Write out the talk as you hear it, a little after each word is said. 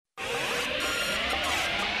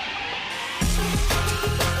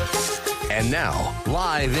And now,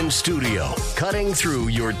 live in studio, cutting through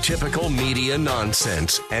your typical media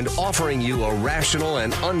nonsense and offering you a rational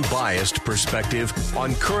and unbiased perspective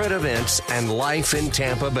on current events and life in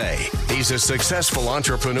Tampa Bay. He's a successful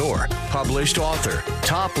entrepreneur, published author,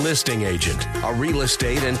 top listing agent, a real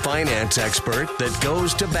estate and finance expert that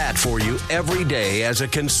goes to bat for you every day as a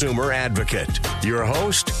consumer advocate. Your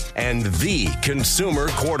host and the consumer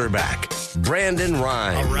quarterback, Brandon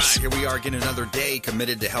Rhymes. All right, here we are again another day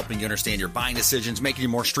committed to helping you understand your buying decisions, making you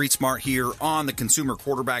more street smart here on the Consumer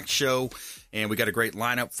Quarterback Show. And we got a great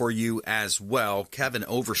lineup for you as well. Kevin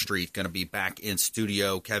Overstreet going to be back in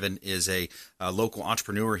studio. Kevin is a local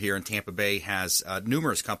entrepreneur here in Tampa Bay, has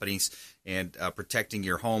numerous companies and protecting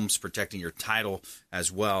your homes, protecting your title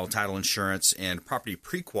as well. Title insurance and property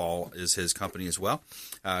pre-qual is his company as well.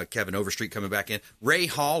 Kevin Overstreet coming back in. Ray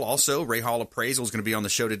Hall also. Ray Hall Appraisal is going to be on the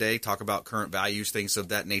show today. Talk about current values, things of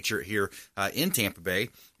that nature here in Tampa Bay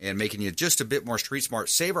and making you just a bit more street smart.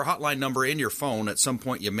 Save our hotline number in your phone. At some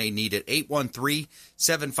point you may need it.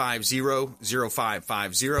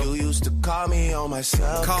 813-750-0550. You used to call me on my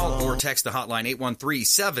cell phone. Call or text the hotline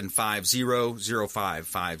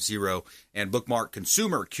 813-750-0550 and bookmark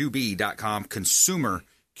consumerqb.com,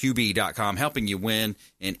 consumerqb.com, helping you win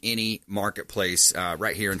in any marketplace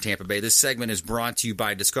right here in Tampa Bay. This segment is brought to you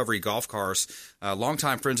by Discovery Golf Cars,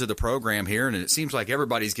 longtime friends of the program here, and it seems like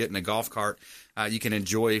everybody's getting a golf cart you can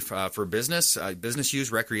enjoy for business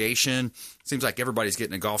use, recreation. Seems like everybody's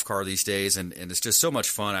getting a golf car these days, and it's just so much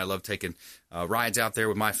fun. I love taking rides out there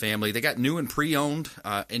with my family. They got new and pre-owned,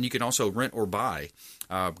 and you can also rent or buy.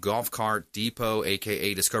 Golf Cart Depot,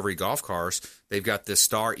 a.k.a. Discovery Golf Cars. They've got this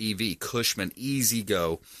Star EV, Cushman, Easy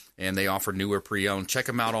Go, and they offer new or pre-owned. Check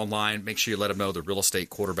them out online. Make sure you let them know the real estate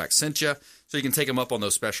quarterback sent you so you can take them up on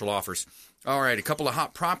those special offers. All right, a couple of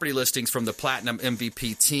hot property listings from the Platinum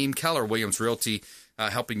MVP team. Keller Williams Realty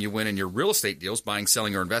helping you win in your real estate deals, buying,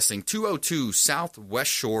 selling, or investing. 202 South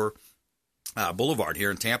West Shore Boulevard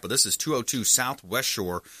here in Tampa. This is 202 South West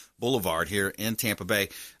Shore Boulevard here in Tampa Bay.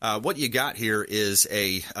 What you got here is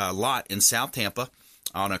a lot in South Tampa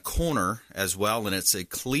on a corner as well, and it's a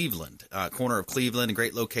Cleveland, corner of Cleveland, a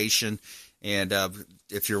great location. And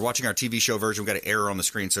if you're watching our TV show version, we've got an error on the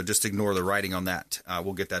screen, so just ignore the writing on that.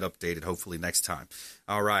 We'll get that updated hopefully next time.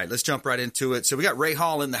 All right, let's jump right into it. So we got Ray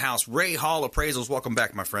Hall in the house. Ray Hall Appraisals, welcome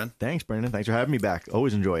back, my friend. Thanks, Brandon. Thanks for having me back.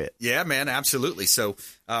 Always enjoy it. Yeah, man, absolutely. So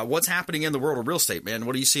what's happening in the world of real estate, man?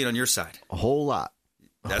 What are you seeing on your side? A whole lot.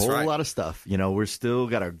 That's right. A whole lot of stuff. You know, we're still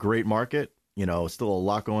got a great market. You know, still a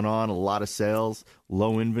lot going on, a lot of sales,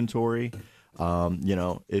 low inventory. You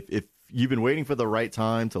know, if you've been waiting for the right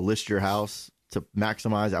time to list your house, to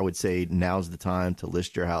maximize, I would say now's the time to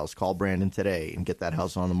list your house. Call Brandon today and get that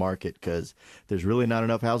house on the market because there's really not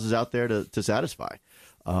enough houses out there to satisfy.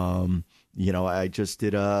 You know, I just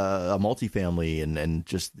did a multifamily and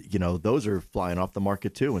just, you know, those are flying off the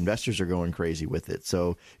market too. Investors are going crazy with it.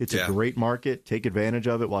 So it's a great market. Take advantage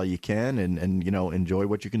of it while you can and, you know, enjoy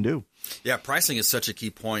what you can do. Yeah, pricing is such a key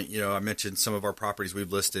point. You know, I mentioned some of our properties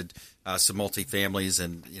we've listed, some multifamilies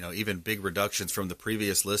and, you know, even big reductions from the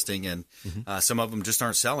previous listing. And some of them just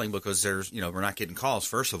aren't selling because there's, you know, we're not getting calls,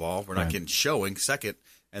 first of all. We're not getting showing, second.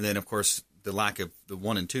 And then, of course, the lack of the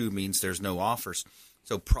 1 and 2 means there's no offers.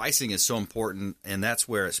 So pricing is so important, and that's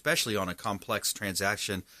where, especially on a complex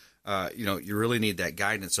transaction, you know, you really need that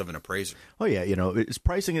guidance of an appraiser. Oh, yeah. You know, it's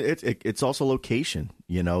pricing. It's also location.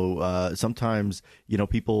 You know, sometimes, you know,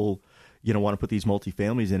 people, you know, want to put these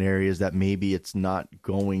multifamilies in areas that maybe it's not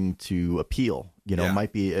going to appeal. You know, it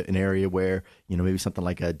might be an area where, you know, maybe something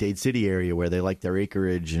like a Dade City area where they like their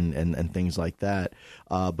acreage and things like that.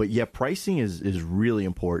 But yeah, pricing is really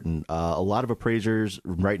important. A lot of appraisers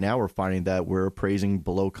right now are finding that we're appraising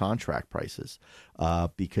below contract prices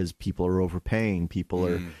because people are overpaying. People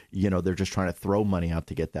are, you know, they're just trying to throw money out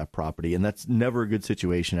to get that property. And that's never a good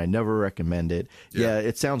situation. I never recommend it. Yeah,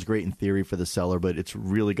 it sounds great in theory for the seller, but it's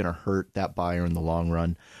really going to hurt that buyer in the long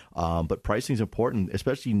run. But pricing is important,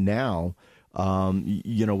 especially now.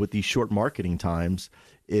 You know, with these short marketing times,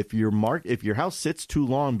 if your house sits too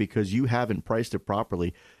long because you haven't priced it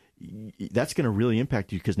properly, that's going to really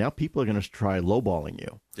impact you because now people are going to try lowballing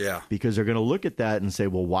you. Yeah. Because they're going to look at that and say,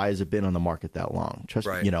 well, why has it been on the market that long?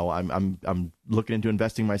 You know, I'm looking into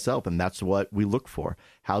investing myself, and that's what we look for.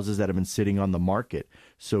 Houses that have been sitting on the market.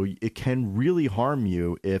 So it can really harm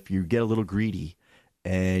you if you get a little greedy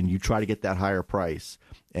and you try to get that higher price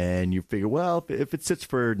and you figure, well, if it sits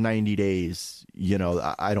for 90 days, you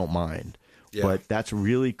know, I don't mind. Yeah. But that's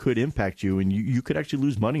really could impact you, and you could actually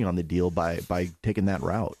lose money on the deal by taking that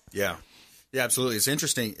route. Yeah. Yeah, absolutely. It's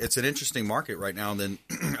interesting. It's an interesting market right now. And then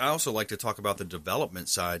I also like to talk about the development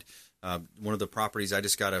side. One of the properties, I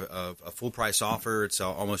just got a full price offer. It's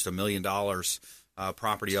almost $1 million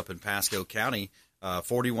property up in Pasco County.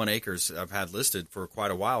 41 acres I've had listed for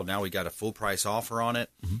quite a while now. We got a full price offer on it,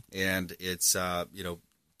 and it's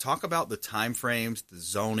talk about the time frames, the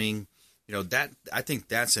zoning. That I think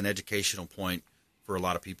that's an educational point for a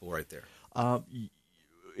lot of people right there.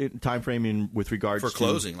 Time framing with regards for to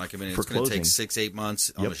closing, it's going to take 6-8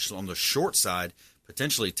 months on the short side,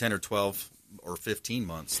 potentially 10 or 12 or 15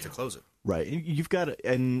 months to close it. Right. You've got to,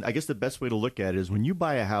 and I guess the best way to look at it is when you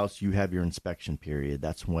buy a house, you have your inspection period.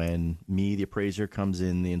 That's when the appraiser, comes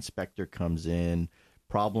in, the inspector comes in,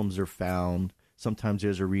 problems are found. Sometimes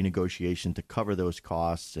there's a renegotiation to cover those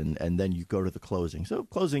costs, and then you go to the closing. So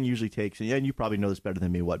closing usually takes, and you probably know this better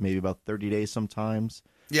than me, maybe about 30 days sometimes?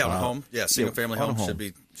 Yeah, on a home. Yeah, single-family home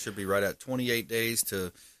should be right at 28 days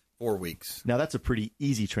to 4 weeks. Now, that's a pretty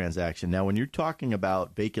easy transaction. Now, when you're talking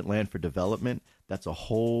about vacant land for development, that's a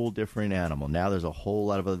whole different animal. Now there's a whole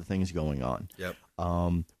lot of other things going on. Yep.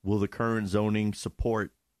 Will the current zoning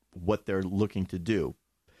support what they're looking to do?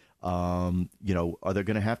 Are there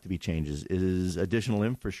going to have to be changes? Is additional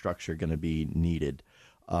infrastructure going to be needed?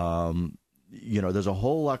 There's a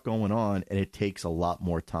whole lot going on, and it takes a lot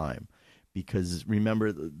more time. Because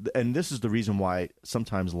remember, and this is the reason why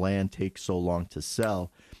sometimes land takes so long to sell,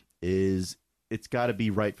 is it's got to be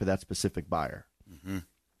right for that specific buyer. Mm-hmm.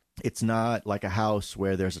 It's not like a house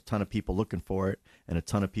where there's a ton of people looking for it and a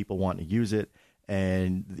ton of people wanting to use it,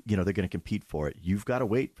 and they're going to compete for it. You've got to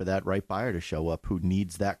wait for that right buyer to show up who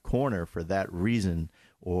needs that corner for that reason,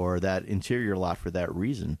 or that interior lot for that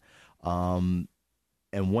reason. And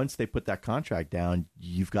once they put that contract down,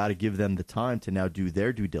 you've got to give them the time to now do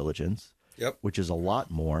their due diligence. Yep. Which is a lot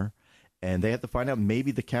more. And they have to find out,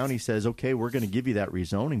 maybe the county says, okay, we're going to give you that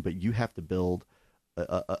rezoning, but you have to build,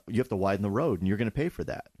 you have to widen the road, and you're going to pay for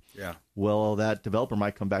that. Yeah. Well, that developer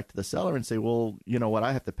might come back to the seller and say, well, you know what,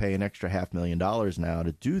 I have to pay an extra $500,000 now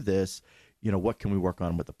to do this. What can we work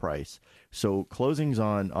on with the price? So closings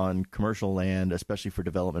on commercial land, especially for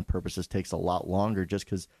development purposes, takes a lot longer just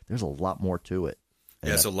because there's a lot more to it.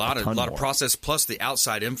 Yeah, it's a lot of process plus the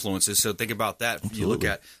outside influences. So think about that. Absolutely. You look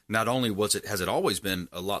at not only has it always been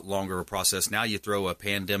a lot longer of a process. Now you throw a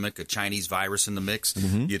pandemic, a Chinese virus in the mix.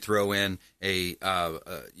 Mm-hmm. You throw in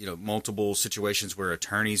multiple situations where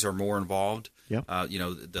attorneys are more involved. Yep.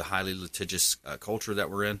 The highly litigious culture that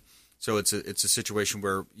we're in. So it's a situation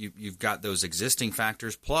where you've got those existing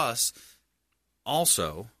factors plus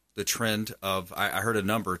also the trend of I heard a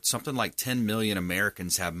number, something like 10 million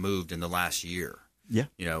Americans have moved in the last year. Yeah.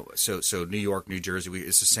 So New York, New Jersey,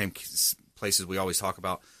 it's the same places we always talk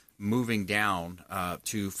about, moving down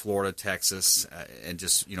to Florida, Texas, and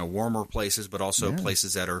just, warmer places, but also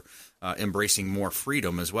places that are embracing more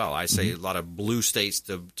freedom as well. I say a lot of blue states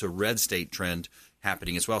to red state trend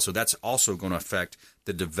happening as well. So that's also going to affect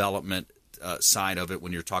the development side of it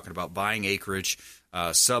when you're talking about buying acreage,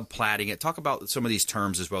 subplatting it. Talk about some of these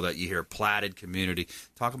terms as well that you hear, platted community.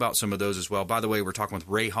 Talk about some of those as well. By the way, we're talking with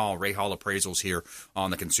Ray Hall Appraisals here on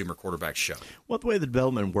the Consumer Quarterback Show. Well, the way the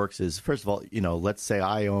development works is, first of all, let's say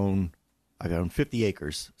I own 50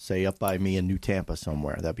 acres, say up by me in New Tampa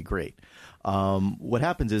somewhere. That'd be great. What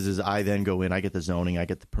happens is I then go in, I get the zoning, I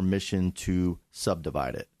get the permission to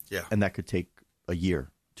subdivide it. Yeah. And that could take a year,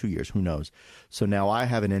 2 years, who knows? So now I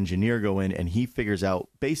have an engineer go in, and he figures out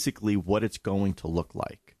basically what it's going to look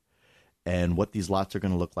like and what these lots are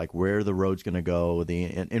going to look like, where the road's going to go, the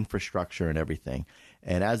infrastructure and everything.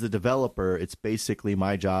 And as the developer, it's basically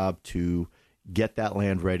my job to get that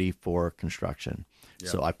land ready for construction. Yeah.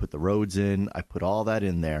 So I put the roads in, I put all that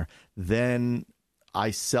in there. Then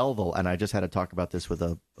I sell and I just had to talk about this with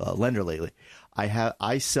a lender lately.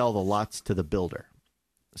 I sell the lots to the builder.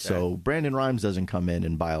 Okay. So Brandon Rhymes doesn't come in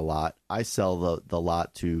and buy a lot. I sell the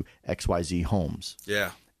lot to XYZ Homes.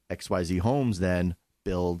 Yeah. XYZ Homes then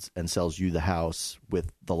builds and sells you the house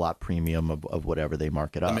with the lot premium of whatever they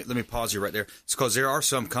mark it up. Let me pause you right there. It's because there are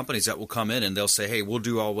some companies that will come in and they'll say, hey, we'll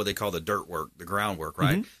do all what they call the dirt work, the groundwork,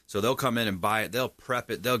 right? Mm-hmm. So they'll come in and buy it. They'll prep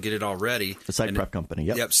it. They'll get it all ready. The site prep company,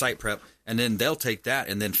 yep. Yep, site prep. And then they'll take that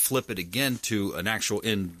and then flip it again to an actual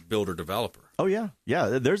end builder developer. Oh, yeah.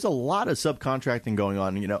 Yeah, there's a lot of subcontracting going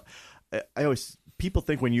on. People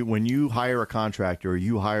think when you hire a contractor or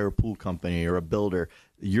you hire a pool company or a builder,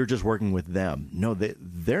 you're just working with them. No,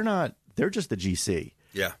 they're not. They're just the GC.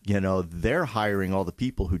 Yeah. They're hiring all the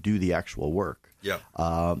people who do the actual work. Yeah.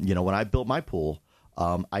 When I built my pool,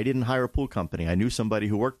 I didn't hire a pool company. I knew somebody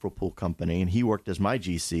who worked for a pool company, and he worked as my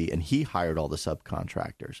GC, and he hired all the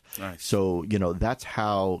subcontractors. Nice. So, that's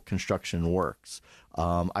how construction works.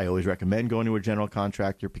 I always recommend going to a general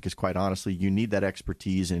contractor because, quite honestly, you need that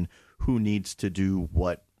expertise in who needs to do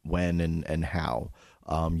what when and how.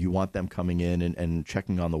 You want them coming in and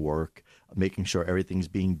checking on the work, making sure everything's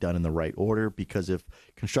being done in the right order, because if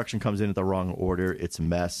construction comes in at the wrong order, it's a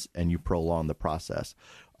mess and you prolong the process.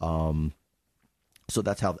 So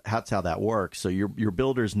that's how that works. So your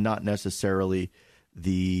builder's not necessarily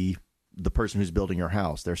the person who's building your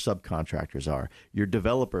house. Their subcontractors are. Your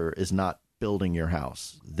developer is not building your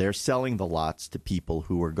house. They're selling the lots to people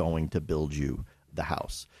who are going to build you the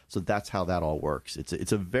house. So that's how that all works.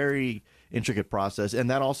 It's a very intricate process, and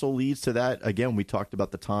that also leads to that. Again, we talked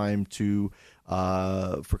about the time to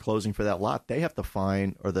for closing for that lot. They have to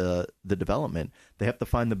find, or the development, they have to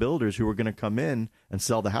find the builders who are going to come in and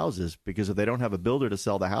sell the houses, because if they don't have a builder to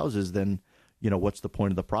sell the houses, then what's the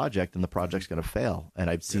point of the project, and the project's going to fail. And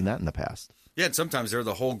I've seen that in the past. Yeah, and sometimes they're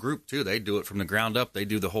the whole group, too. They do it from the ground up. They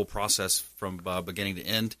do the whole process from beginning to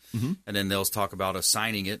end, and then they'll talk about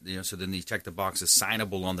assigning it. So then you check the box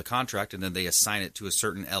assignable on the contract, and then they assign it to a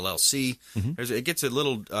certain LLC. It gets a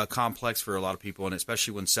little complex for a lot of people, and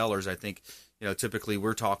especially when sellers, I think, typically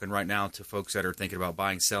we're talking right now to folks that are thinking about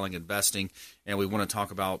buying, selling, investing, and we want to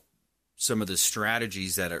talk about some of the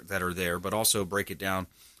strategies that are there, but also break it down.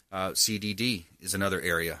 CDD is another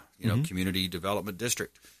area, Community Development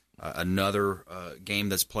District. Another game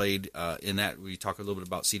that's played in that. We talk a little bit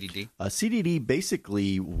about CDD. CDD,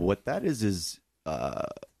 basically, what that is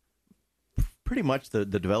pretty much the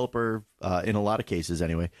developer, in a lot of cases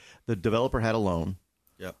anyway, the developer had a loan.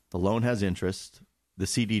 Yep. The loan has interest. The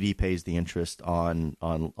CDD pays the interest on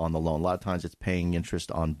the loan. A lot of times it's paying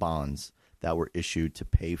interest on bonds that were issued to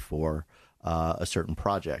pay for a certain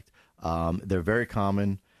project. They're very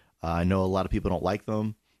common. I know a lot of people don't like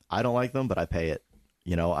them. I don't like them, but I pay it.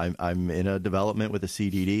 I'm in a development with a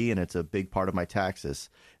CDD, and it's a big part of my taxes.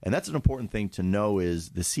 And that's an important thing to know, is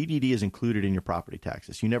the CDD is included in your property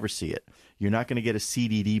taxes. You never see it. You're not going to get a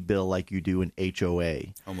CDD bill like you do an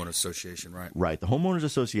HOA. Homeowners Association, right? Right. The Homeowners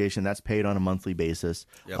Association, that's paid on a monthly basis.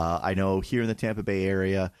 Yep. I know here in the Tampa Bay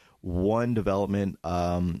area, one development,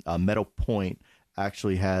 Meadow Point,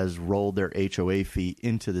 actually has rolled their HOA fee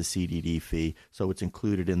into the CDD fee, so it's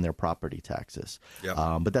included in their property taxes. Yep.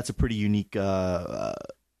 But that's a pretty unique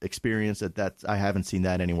experience that I haven't seen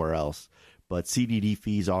that anywhere else. But CDD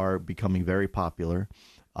fees are becoming very popular.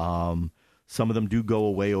 Some of them do go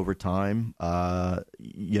away over time.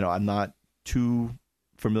 I'm not too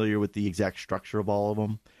familiar with the exact structure of all of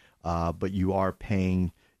them, but you are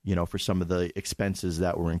paying, for some of the expenses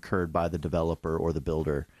that were incurred by the developer or the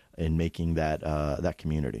builder in making that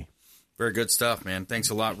community. Very good stuff, man. Thanks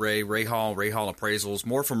a lot, Ray. Ray Hall Appraisals.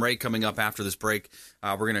 More from Ray coming up after this break.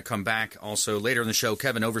 We're going to come back also later in the show.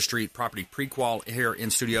 Kevin Overstreet, Property Prequal, here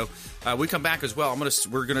in studio. We come back as well.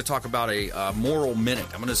 We're going to talk about a moral minute.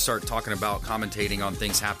 I'm going to start talking about commentating on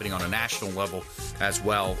things happening on a national level as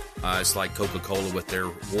well. It's like Coca-Cola with their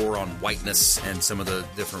war on whiteness and some of the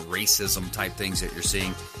different racism type things that you're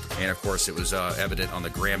seeing. And, of course, it was evident on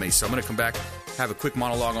the Grammys. So I'm going to come back, have a quick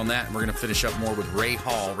monologue on that, and we're going to finish up more with Ray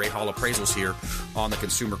Hall Appraisals here on the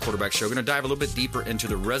Consumer Quarterback Show. We're going to dive a little bit deeper into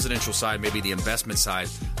the residential side, maybe the investment side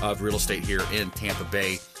of real estate here in Tampa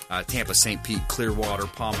Bay, Tampa, St. Pete, Clearwater,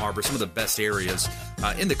 Palm Harbor, some of the best areas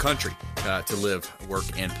in the country to live, work,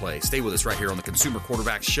 and play. Stay with us right here on the Consumer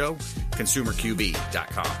Quarterback Show,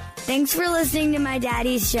 ConsumerQB.com. Thanks for listening to my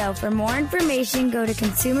daddy's show. For more information, go to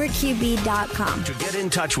ConsumerQB.com. To get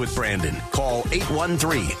in touch with Brandon, call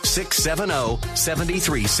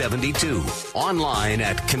 813-670-7372. Online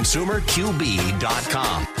at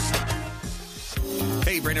ConsumerQB.com.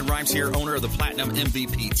 Hey, Brandon Rhymes here, owner of the Platinum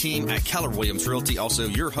MVP team at Keller Williams Realty, also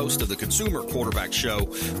your host of the Consumer Quarterback Show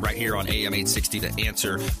right here on AM 860 The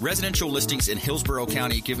Answer. Residential listings in Hillsborough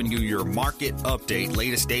County, giving you your market update,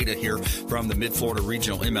 latest data here from the Mid-Florida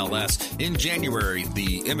Regional MLS. In January,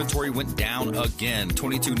 the inventory went down again,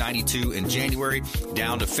 2292 in January,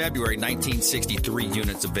 down to February, 1963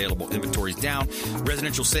 units available. Inventory's down.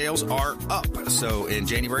 Residential sales are up. So in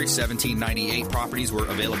January, 1798 properties were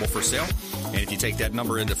available for sale. And if you take that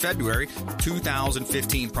number into February,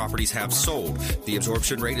 2,015 properties have sold. The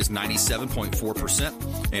absorption rate is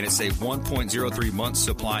 97.4%, and it's a 1.03 months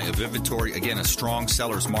supply of inventory. Again, a strong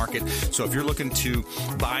seller's market. So if you're looking to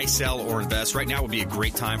buy, sell, or invest, right now would be a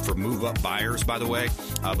great time for move-up buyers, by the way,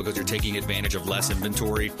 because you're taking advantage of less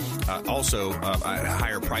inventory. Also, at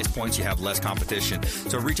higher price points, you have less competition.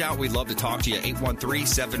 So reach out. We'd love to talk to you.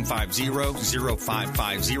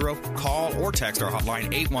 813-750-0550. Call or text our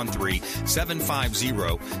hotline, 813-750-0550.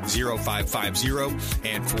 670-550-0550.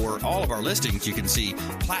 And for all of our listings, you can see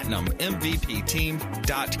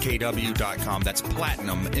PlatinumMVPTeam.kw.com. That's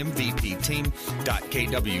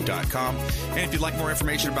PlatinumMVPTeam.kw.com. And if you'd like more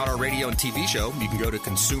information about our radio and TV show, you can go to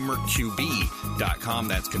ConsumerQB.com.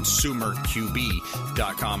 That's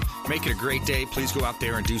ConsumerQB.com. Make it a great day. Please go out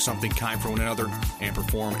there and do something kind for one another and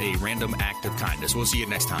perform a random act of kindness. We'll see you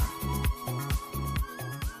next time.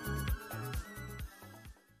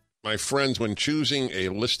 My friends, when choosing a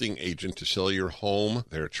listing agent to sell your home,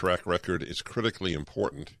 their track record is critically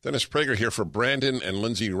important. Dennis Prager here for Brandon and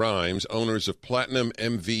Lindsay Rhymes, owners of Platinum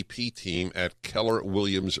MVP Team at Keller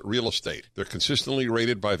Williams Real Estate. They're consistently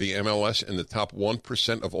rated by the MLS in the top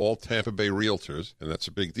 1% of all Tampa Bay realtors, and that's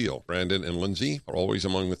a big deal. Brandon and Lindsay are always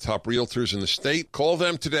among the top realtors in the state. Call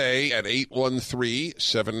them today at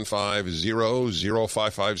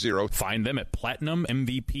 813-750-0550. Find them at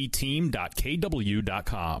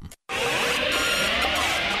platinummvpteam.kw.com.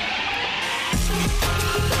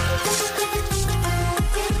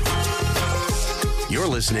 You're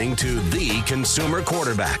listening to The Consumer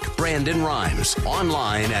Quarterback, Brandon Rhymes,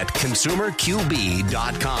 online at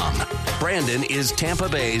ConsumerQB.com. Brandon is Tampa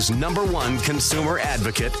Bay's #1 consumer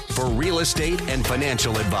advocate for real estate and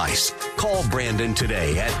financial advice. Call Brandon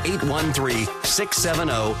today at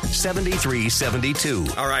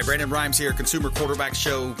 813-670-7372. All right, Brandon Rhymes here, Consumer Quarterback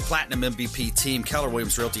Show, Platinum MVP Team, Keller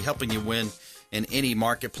Williams Realty, helping you win in any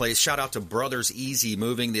marketplace. Shout out to Brothers Easy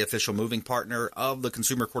Moving, the official moving partner of the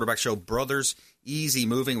Consumer Quarterback Show. Brothers Easy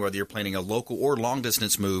Moving, whether you're planning a local or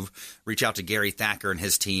long-distance move, reach out to Gary Thacker and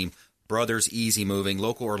his team. Brothers Easy Moving,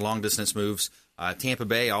 local or long-distance moves, Tampa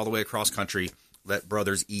Bay all the way across country. Let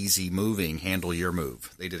Brothers Easy Moving handle your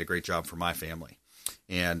move. They did a great job for my family.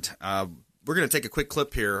 And we're going to take a quick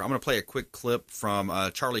clip here. I'm going to play a quick clip from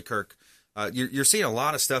Charlie Kirk. You're seeing a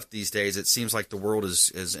lot of stuff these days. It seems like the world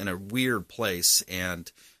is in a weird place,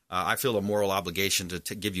 and I feel a moral obligation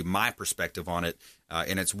to give you my perspective on it,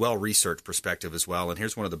 and it's well-researched perspective as well. And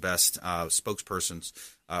here's one of the best spokespersons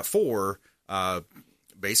for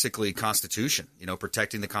basically Constitution,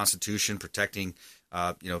 protecting the Constitution, protecting,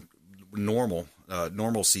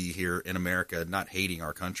 normalcy here in America, not hating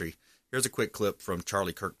our country. Here's a quick clip from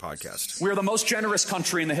Charlie Kirk podcast. We're the most generous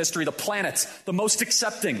country in the history of the planet, the most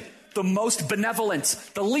accepting, the most benevolent,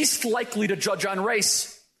 the least likely to judge on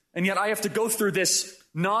race. And yet I have to go through this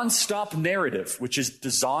nonstop narrative, which is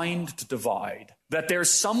designed to divide, that there's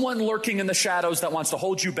someone lurking in the shadows that wants to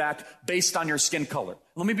hold you back based on your skin color.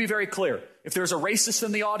 Let me be very clear. If there's a racist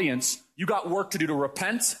in the audience, you got work to do to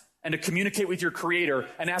repent and to communicate with your Creator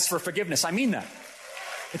and ask for forgiveness. I mean that.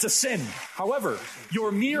 It's a sin. However,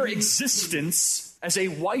 your mere existence as a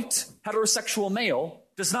white heterosexual male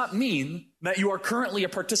does not mean that you are currently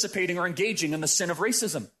participating or engaging in the sin of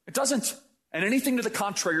racism. It doesn't. And anything to the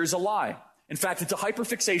contrary is a lie. In fact, it's a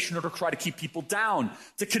hyperfixation to try to keep people down,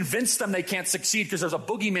 to convince them they can't succeed because there's a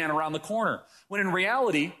boogeyman around the corner. When in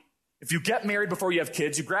reality, if you get married before you have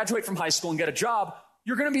kids, you graduate from high school and get a job,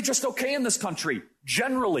 you're going to be just okay in this country,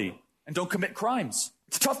 generally, and don't commit crimes.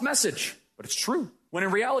 It's a tough message, but it's true. When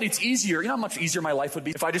in reality, it's easier. You know how much easier my life would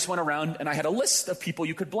be if I just went around and I had a list of people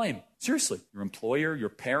you could blame. Seriously, your employer, your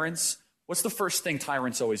parents. What's the first thing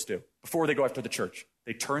tyrants always do before they go after the church?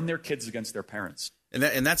 They turn their kids against their parents.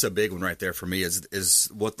 And that's a big one right there for me is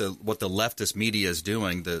what the leftist media is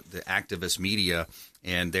doing, the activist media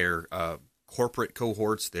and their corporate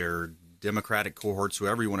cohorts, their Democratic cohorts,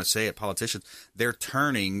 whoever you want to say it, politicians, they're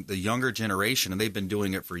turning the younger generation, and they've been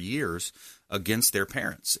doing it for years, against their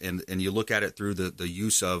parents. And you look at it through the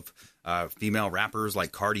use of female rappers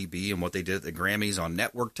like Cardi B and what they did at the Grammys on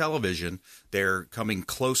network television. They're coming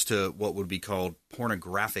close to what would be called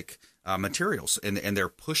pornographic materials, and they're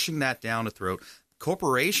pushing that down the throat.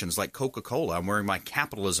 Corporations like Coca-Cola, I'm wearing my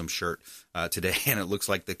capitalism shirt today, and it looks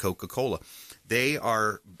like the Coca-Cola. They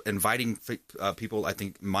are inviting people, I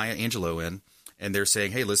think Maya Angelou in, and they're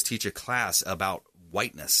saying, hey, let's teach a class about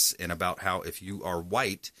whiteness and about how if you are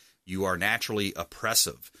white, you are naturally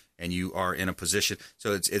oppressive and you are in a position.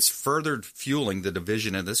 So it's further fueling the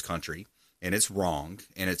division in this country, and it's wrong,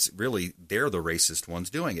 and it's really they're the racist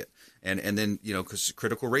ones doing it. And then, because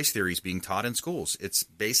critical race theory is being taught in schools. It's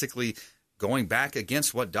basically going back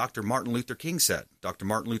against what Dr. Martin Luther King said. Dr.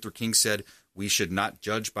 Martin Luther King said we should not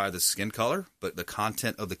judge by the skin color, but the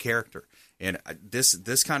content of the character. And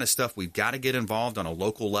this kind of stuff, we've got to get involved on a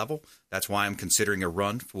local level. That's why I'm considering a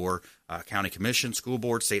run for county commission, school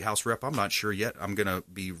board, state house rep. I'm not sure yet. I'm going to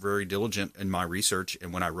be very diligent in my research,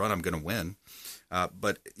 and when I run, I'm going to win.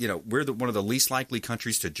 But we're one of the least likely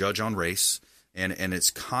countries to judge on race, and it's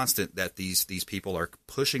constant that these people are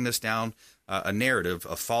pushing this down a narrative,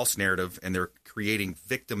 a false narrative, and they're creating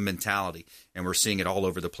victim mentality, and we're seeing it all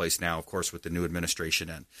over the place now, of course, with the new administration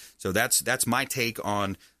in. So that's my take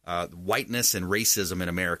on whiteness and racism in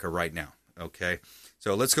America right now. Okay,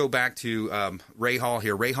 so let's go back to Ray Hall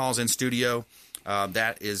here. Ray Hall's in studio.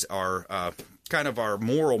 That is our kind of our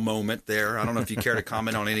moral moment there. I don't know if you care to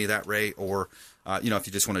comment on any of that, Ray, or if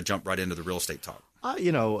you just want to jump right into the real estate talk.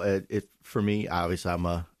 For me, obviously,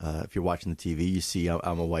 if you're watching the TV, you see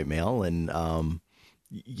I'm a white male, and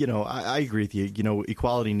I agree with you.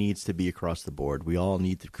 Equality needs to be across the board. We all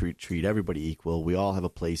need to treat everybody equal. We all have a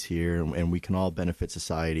place here, and we can all benefit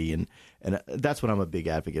society, and that's what I'm a big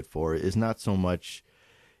advocate for. Is not so much,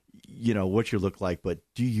 what you look like, but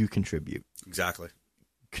do you contribute? Exactly.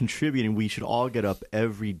 Contributing, we should all get up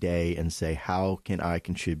every day and say, how can I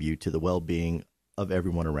contribute to the well-being of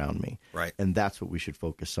everyone around me? Right. And that's what we should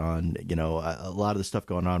focus on. A lot of the stuff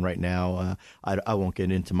going on right now, I won't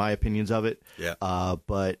get into my opinions of it. Yeah.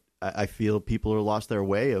 But I feel people are lost their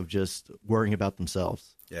way of just worrying about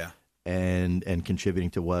themselves. Yeah. And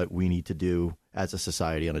contributing to what we need to do as a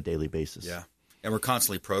society on a daily basis. Yeah. And we're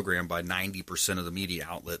constantly programmed by 90% of the media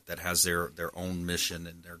outlet that has their own mission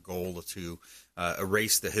and their goal to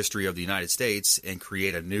erase the history of the United States and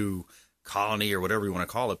create a new colony or whatever you want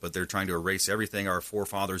to call it, but they're trying to erase everything our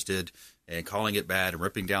forefathers did and calling it bad and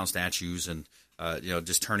ripping down statues and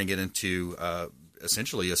just turning it into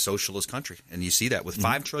essentially a socialist country. And you see that with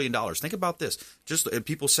 $5 trillion. Think about this. Just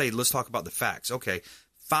people say, let's talk about the facts. Okay,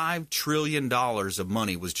 $5 trillion of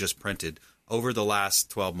money was just printed over the last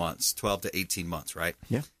 12 to 18 months, right?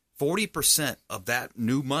 Yeah. 40% of that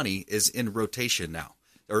new money is in rotation now.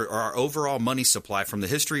 Or our overall money supply from the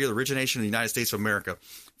history of the origination of the United States of America,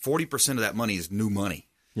 40% of that money is new money.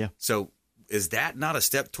 Yeah. So is that not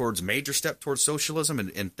a major step towards socialism?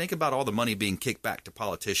 And think about all the money being kicked back to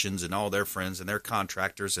politicians and all their friends and their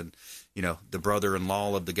contractors and, the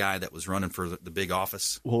brother-in-law of the guy that was running for the big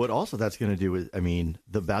office. Well, what also that's going to do is,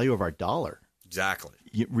 the value of our dollar. Exactly.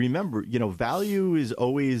 Remember, value is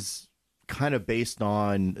always kind of based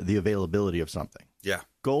on the availability of something. Yeah.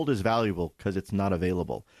 Gold is valuable because it's not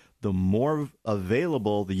available. The more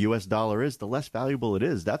available the U.S. dollar is, the less valuable it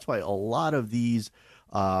is. That's why a lot of these,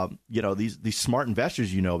 these smart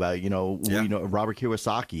investors about, Robert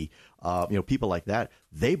Kiyosaki, people like that,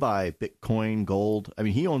 they buy Bitcoin, gold.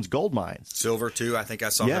 He owns gold mines. Silver, too. I think I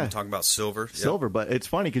saw him talking about silver. Silver, but it's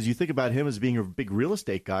funny because you think about him as being a big real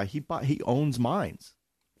estate guy. He owns mines.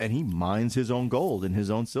 And he mines his own gold and his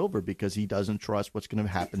own silver because he doesn't trust what's going to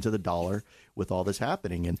happen to the dollar with all this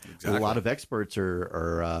happening. And a lot of experts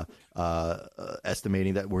are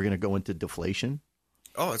estimating that we're going to go into deflation.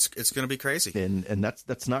 Oh, it's going to be crazy, and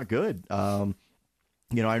that's not good. I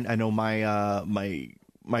know my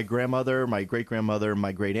grandmother, my great grandmother,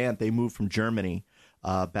 my great aunt, they moved from Germany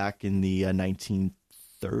back in the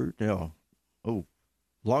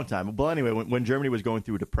long time. Well, anyway, when Germany was going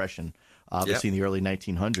through a depression. Obviously in the early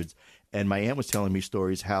 1900s. And my aunt was telling me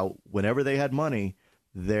stories how whenever they had money,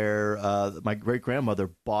 my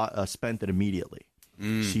great-grandmother spent it immediately.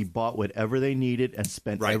 She bought whatever they needed and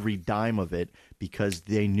spent every dime of it because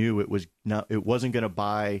they knew it wasn't going to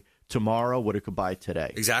buy tomorrow what it could buy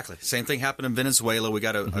today. Exactly. Same thing happened in Venezuela. We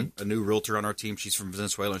got a new realtor on our team. She's from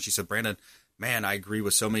Venezuela, and she said, Brandon, man, I agree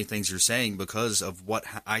with so many things you're saying because of what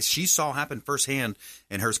she saw happen firsthand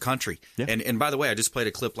in her country. Yeah. And by the way, I just played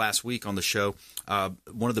a clip last week on the show.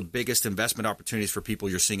 One of the biggest investment opportunities for people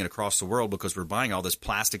you're seeing it across the world because we're buying all this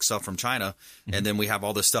plastic stuff from China, and then we have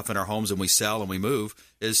all this stuff in our homes and we sell and we move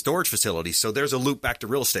is storage facilities. So there's a loop back to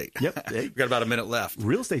real estate. Yep. We've got about a minute left.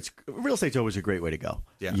 Real estate's always a great way to go.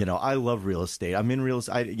 Yeah. I love real estate. I'm in real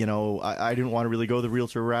estate. I didn't want to really go the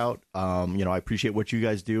realtor route. I appreciate what you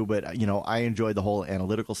guys do, but I enjoy the whole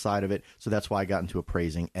analytical side of it. So that's why I got into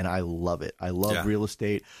appraising, and I love it. I love real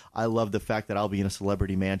estate. I love the fact that I'll be in a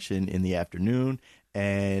celebrity mansion in the afternoon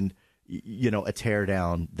and a tear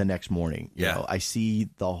down the next morning. I see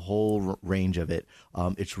the whole range of it.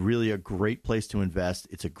 It's really a great place to invest.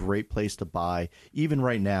 It's a great place to buy. Even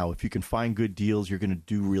right now, if you can find good deals, you're going to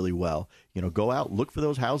do really well. Go out, look for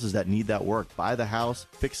those houses that need that work. Buy the house,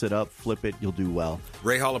 fix it up, flip it. You'll do well.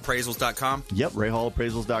 RayHallAppraisals.com? Yep,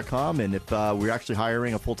 RayHallAppraisals.com. And if we're actually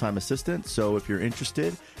hiring a full-time assistant, so if you're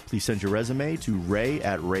interested, please send your resume to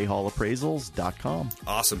ray@RayHallAppraisals.com.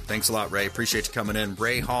 Awesome. Thanks a lot, Ray. Appreciate you coming in.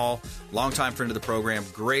 Ray Hall, longtime friend of the program,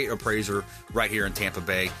 great appraiser right here in Tampa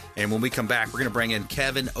Bay. And when we come back, we're going to bring in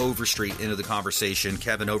Kevin Overstreet into the conversation.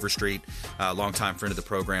 Kevin Overstreet, longtime friend of the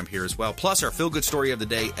program here as well. Plus, our feel-good story of the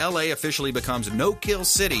day, L.A. officially becomes no-kill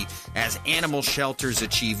city as animal shelters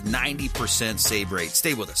achieve 90% save rate.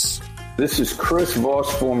 Stay with us. This is Chris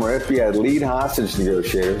Voss, former FBI lead hostage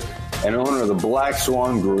negotiator and owner of the Black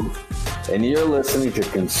Swan Group, and you're listening to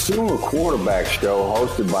Consumer Quarterback Show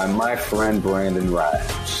hosted by my friend Brandon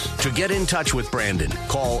Rhymes. To get in touch with Brandon,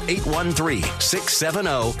 call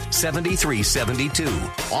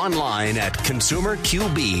 813-670-7372. Online at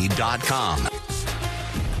consumerqb.com.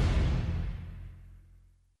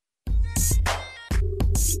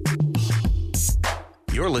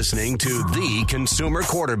 You're listening to the Consumer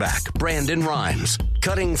Quarterback, Brandon Rhymes,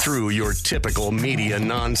 cutting through your typical media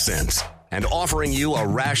nonsense and offering you a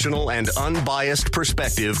rational and unbiased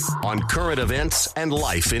perspective on current events and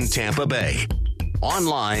life in Tampa Bay.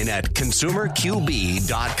 Online at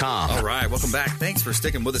consumerqb.com. All right, welcome back. Thanks for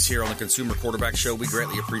sticking with us here on the Consumer Quarterback Show. We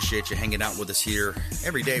greatly appreciate you hanging out with us here.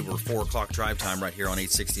 Every day we're 4 o'clock drive time right here on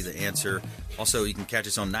 860 The Answer. Also, you can catch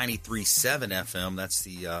us on 93.7 FM. That's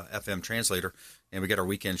the FM translator. And we got our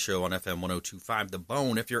weekend show on FM 102.5 The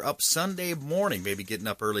Bone. If you're up Sunday morning, maybe getting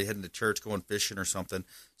up early, heading to church, going fishing or something,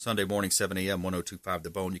 Sunday morning, 7 a.m., 102.5 The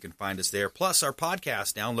Bone, you can find us there. Plus, our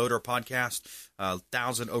podcast. Download our podcast.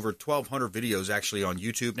 Over 1,200 videos actually on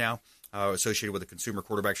YouTube now associated with the Consumer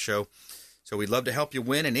Quarterback Show. So we'd love to help you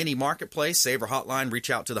win in any marketplace. Save our hotline. Reach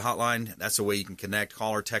out to the hotline. That's the way you can connect.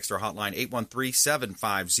 Call or text our hotline,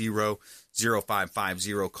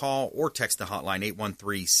 813-750-0550. Call or text the hotline,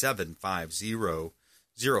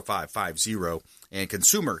 813-750-0550. And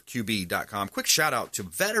consumerqb.com. Quick shout out to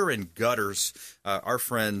Veteran Gutters, our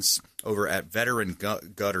friends over at Veteran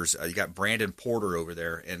Gutters. You got Brandon Porter over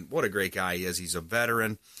there, and what a great guy he is. He's a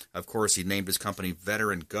veteran. Of course, he named his company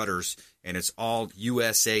Veteran Gutters, and it's all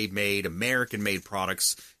USA-made, American-made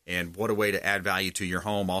products. And what a way to add value to your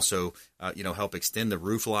home. Also, help extend the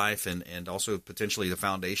roof life and also potentially the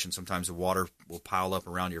foundation. Sometimes the water will pile up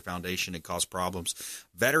around your foundation and cause problems.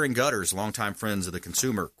 Veteran Gutters, longtime friends of the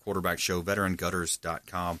Consumer Quarterback Show, veterangutters.com.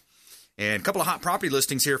 And a couple of hot property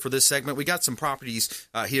listings here for this segment. We got some properties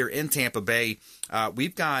here in Tampa Bay.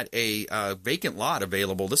 We've got a vacant lot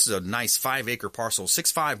available. This is a nice 5-acre parcel,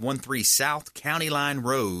 6513 South County Line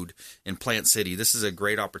Road in Plant City. This is a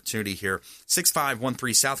great opportunity here.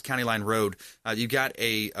 6513 South County Line Road. You got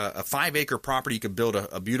a 5-acre property. You could build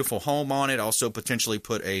a beautiful home on it. Also potentially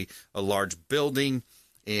put a large building.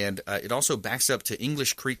 And it also backs up to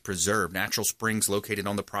English Creek Preserve, natural springs located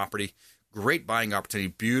on the property. Great buying opportunity,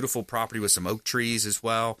 beautiful property with some oak trees as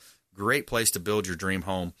well. Great place to build your dream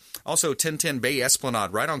home. Also, 1010 Bay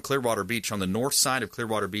Esplanade, right on Clearwater Beach, on the north side of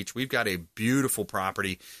Clearwater Beach. We've got a beautiful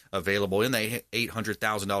property available in the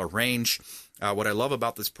 $800,000 range. What I love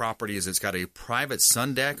about this property is it's got a private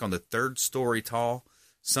sun deck on the 3rd-story tall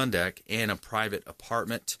sun deck and a private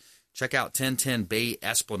apartment. Check out 1010 Bay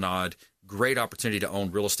Esplanade. Great opportunity to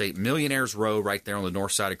own real estate. Millionaires Row right there on the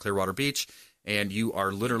north side of Clearwater Beach. And you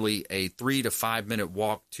are literally a 3 to 5 minute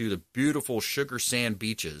walk to the beautiful sugar sand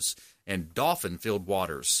beaches and dolphin-filled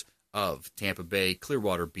waters of Tampa Bay,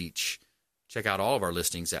 Clearwater Beach. Check out all of our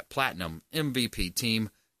listings at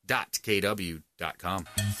platinummvpteam.kw.com.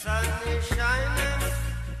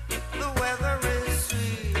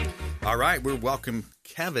 All right, we're welcome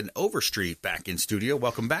Kevin Overstreet back in studio.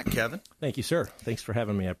 Welcome back, Kevin. Thank you, sir. Thanks for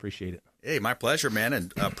having me. I appreciate it. Hey, my pleasure, man.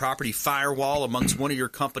 And Property Firewall, amongst one of your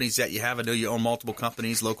companies that you have. I know you own multiple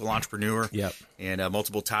companies, local entrepreneur, yep, and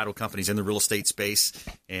multiple title companies in the real estate space.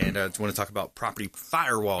 And I want to talk about Property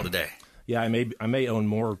Firewall today. Yeah, I may own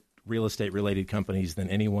more real estate related companies than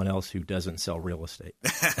anyone else who doesn't sell real estate.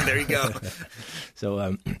 There you go.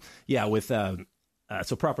 So,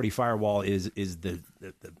 so Property Firewall is the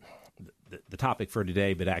topic for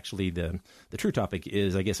today, but actually the true topic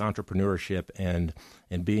is, I guess, entrepreneurship and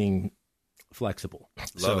being flexible.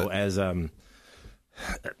 As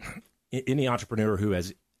any entrepreneur who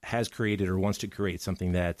has created or wants to create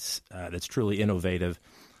something that's truly innovative,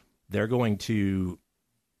 they're going to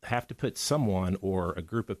have to put someone or a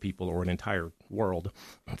group of people or an entire world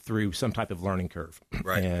through some type of learning curve,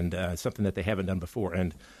 right, and something that they haven't done before.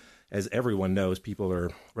 And as everyone knows, people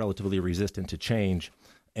are relatively resistant to change.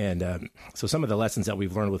 And so some of the lessons that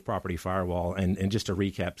we've learned with Property Firewall, and just to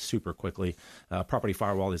recap super quickly, Property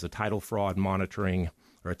Firewall is a title fraud monitoring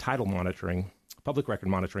or a title monitoring, public record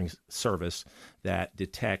monitoring service that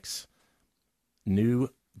detects new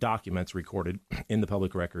documents recorded in the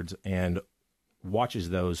public records and watches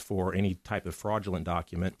those for any type of fraudulent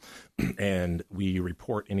document. And we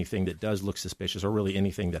report anything that does look suspicious, or really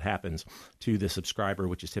anything that happens to the subscriber,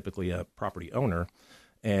 which is typically a property owner.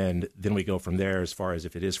 And then we go from there as far as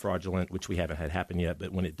if it is fraudulent, which we haven't had happen yet.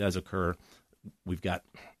 But when it does occur, we've got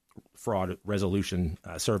fraud resolution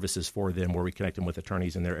services for them where we connect them with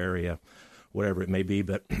attorneys in their area, whatever it may be.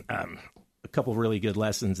 But a couple of really good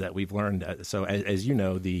lessons that we've learned. So as you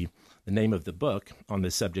know, the name of the book on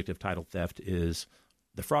the subject of title theft is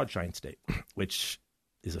The Fraudshine State, which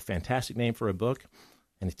is a fantastic name for a book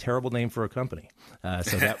and a terrible name for a company.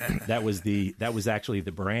 So that was actually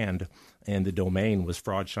the brand, and the domain was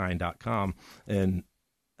fraudshine.com. And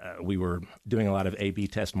we were doing a lot of A/B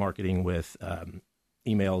test marketing with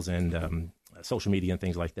emails and social media and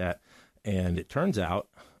things like that. And it turns out,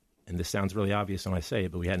 and this sounds really obvious when I say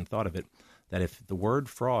it, but we hadn't thought of it, that if the word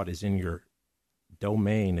fraud is in your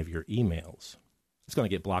domain of your emails, it's going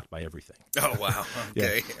to get blocked by everything. Oh, wow.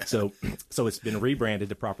 Okay. Yeah. So it's been rebranded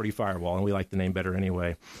to Property Firewall, and we like the name better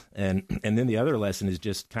anyway. And then the other lesson is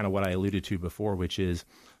just kind of what I alluded to before, which is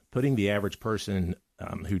putting the average person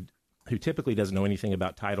who typically doesn't know anything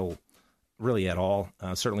about title really at all,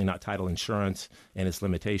 certainly not title insurance and its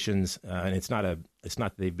limitations. And it's not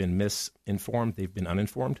that they've been misinformed, they've been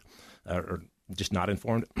uninformed or just not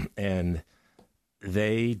informed. And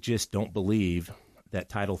they just don't believe that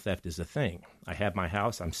title theft is a thing. I have my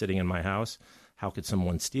house, I'm sitting in my house. How could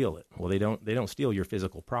someone steal it? Well, they don't steal your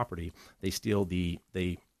physical property.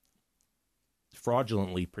 They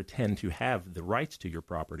fraudulently pretend to have the rights to your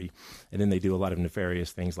property, and then they do a lot of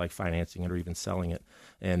nefarious things like financing it or even selling it.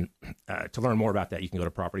 And to learn more about that, you can go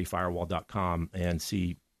to propertyfirewall.com and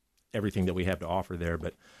see everything that we have to offer there.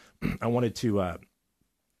 But I wanted to,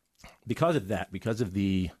 because of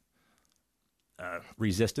the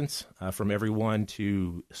resistance from everyone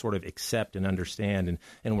to sort of accept and understand,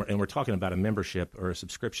 and we're talking about a membership or a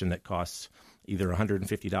subscription that costs either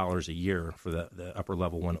 $150 a year for the upper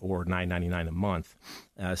level one or $9.99 a month.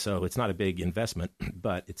 So it's not a big investment,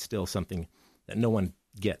 but it's still something that no one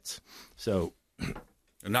gets. So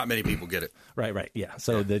not many people get it. Right. Yeah.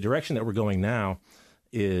 So the direction that we're going now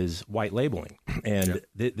is white labeling, and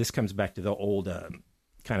this comes back to the old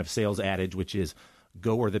kind of sales adage, which is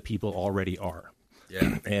go where the people already are.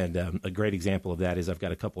 Yeah. And a great example of that is I've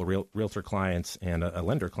got a couple of realtor clients and a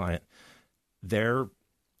lender client. They're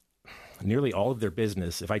nearly all of their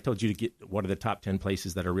business. If I told you to get what are the top 10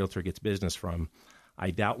 places that a realtor gets business from,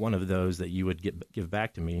 I doubt one of those that you would give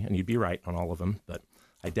back to me, and you'd be right on all of them, but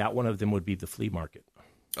I doubt one of them would be the flea market.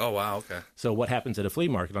 Oh, wow. Okay. So what happens at a flea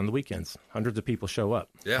market on the weekends? Hundreds of people show up,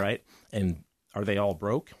 right? And are they all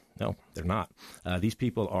broke? No, they're not. These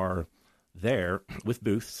people are there with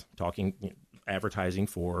booths talking, advertising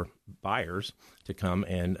for buyers to come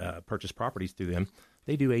and purchase properties through them.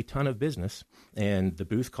 They do a ton of business, and the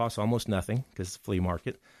booth costs almost nothing because it's a flea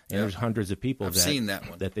market, and there's hundreds of people I've seen that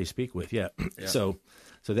one. That they speak with. Yeah. So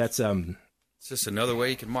that's it's just another way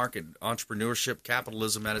you can market entrepreneurship,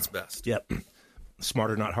 capitalism at its best. Yep.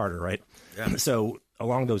 Smarter, not harder, right? Yeah. So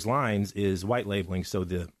along those lines is white labeling. So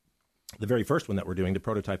the very first one that we're doing, the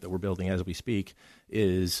prototype that we're building as we speak,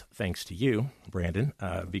 is thanks to you, Brandon,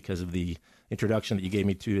 because of the introduction that you gave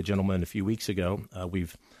me to a gentleman a few weeks ago.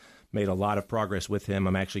 We've made a lot of progress with him.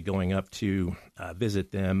 I'm actually going up to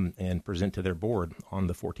visit them and present to their board on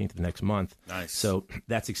the 14th of next month. Nice. So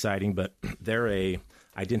that's exciting, but they're a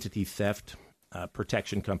identity theft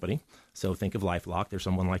protection company. So think of LifeLock. There's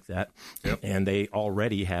someone like that. Yep. And they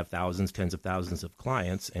already have thousands, tens of thousands of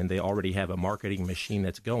clients, and they already have a marketing machine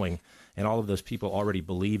that's going. And all of those people already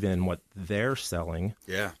believe in what they're selling.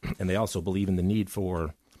 Yeah. And they also believe in the need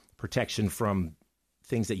for protection from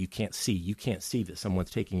things that you can't see. You can't see that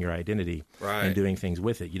someone's taking your identity and doing things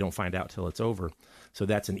with it. You don't find out till it's over. So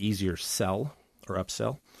that's an easier sell or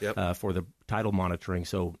upsell for the title monitoring.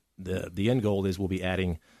 So the end goal is we'll be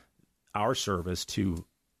adding our service to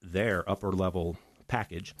their upper level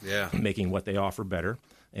package, making what they offer better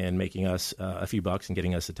and making us a few bucks and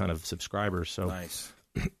getting us a ton of subscribers. So nice.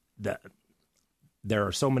 That there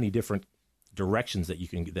are so many different directions that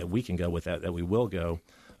we can go with that we will go.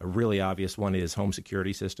 A really obvious one is home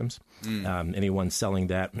security systems. Anyone selling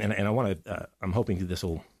that, and I want to. I'm hoping this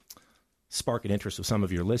will spark an interest with some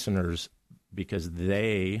of your listeners because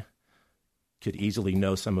they could easily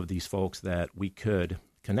know some of these folks that we could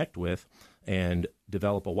connect with and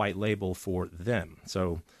develop a white label for them.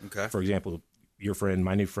 So, for example, your friend,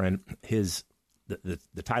 my new friend, the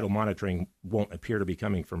title monitoring won't appear to be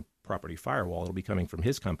coming from Property Firewall. It'll be coming from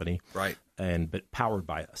his company, right? But powered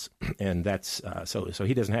by us, and that's so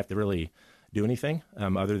he doesn't have to really do anything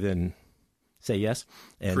other than say yes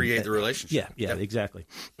and create the relationship. Yeah, exactly.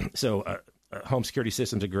 So, home security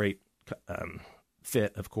system's a great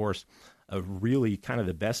fit, of course. A really kind of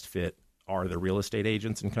the best fit are the real estate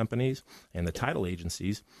agents and companies and the title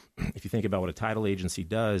agencies. If you think about what a title agency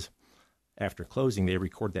does after closing, they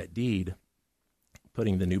record that deed,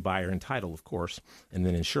 putting the new buyer in title, of course, and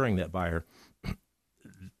then insuring that buyer.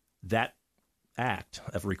 That act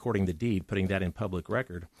of recording the deed, putting that in public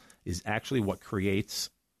record, is actually what creates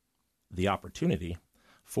the opportunity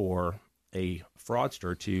for a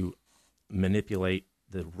fraudster to manipulate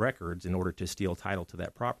the records in order to steal title to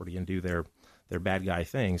that property and do their bad guy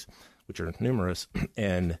things, which are numerous.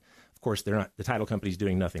 And of course, the title company's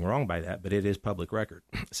doing nothing wrong by that, but it is public record.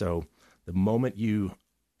 So the moment you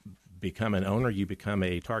become an owner, you become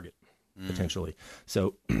a target potentially.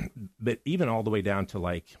 So, but even all the way down to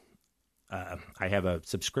like, I have a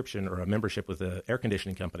subscription or a membership with an air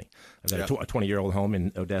conditioning company. I've got a 20-year-old home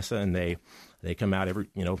in Odessa, and they come out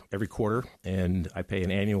every quarter, and I pay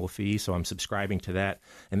an annual fee, so I'm subscribing to that.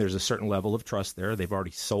 And there's a certain level of trust there. They've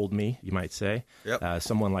already sold me, you might say. Yep.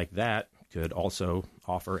 Someone like that could also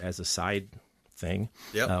offer as a side thing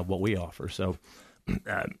what we offer. So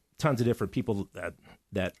tons of different people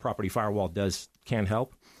that Property Firewall can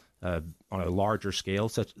help on a larger scale.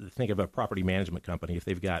 Think of a property management company. If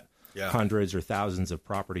they've got hundreds or thousands of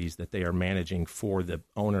properties that they are managing for the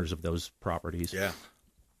owners of those properties.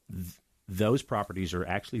 Those properties are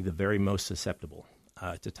actually the very most susceptible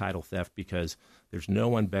to title theft, because there's no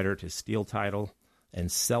one better to steal title and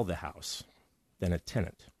sell the house than a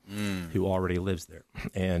tenant who already lives there.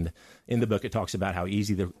 And in the book, it talks about how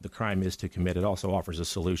easy the crime is to commit. It also offers a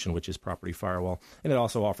solution, which is Property Firewall. And it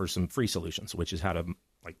also offers some free solutions, which is how to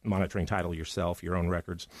like monitoring title yourself, your own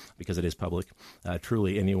records, because it is public.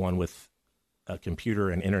 Truly, anyone with a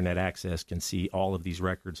computer and internet access can see all of these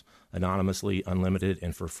records anonymously, unlimited,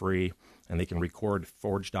 and for free. And they can record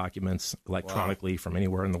forged documents electronically from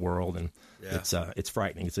anywhere in the world. And it's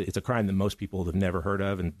frightening. It's a crime that most people have never heard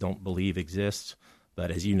of and don't believe exists.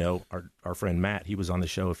 But as you know, our friend Matt, he was on the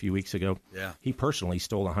show a few weeks ago. Yeah. He personally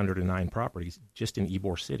stole 109 properties just in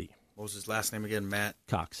Ybor City. What was his last name again? Matt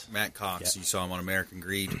Cox. Matt Cox. Yeah. You saw him on American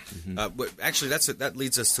Greed. But actually, that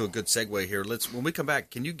leads us to a good segue here. When we come back,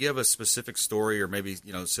 can you give a specific story, or maybe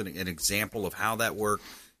an example of how that worked,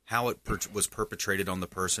 how it was perpetrated on the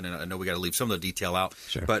person? And I know we got to leave some of the detail out.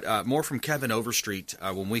 Sure. But more from Kevin Overstreet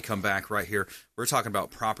when we come back right here. We're talking about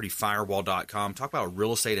PropertyFirewall.com. Talk about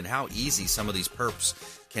real estate and how easy some of these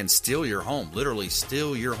perps can steal your home, literally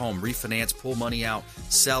steal your home, refinance, pull money out,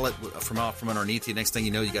 sell it from underneath you. Next thing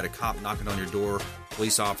you know, you got a cop knocking on your door,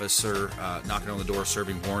 police officer knocking on the door,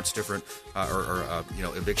 serving warrants, different or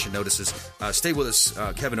eviction notices. Stay with us,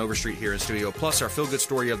 Kevin Overstreet here in studio. Plus, our feel-good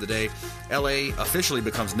story of the day: L.A. officially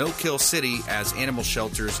becomes no-kill city as animal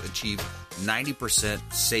shelters achieve 90%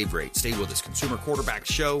 save rate. Stay with us. Consumer Quarterback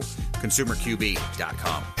Show,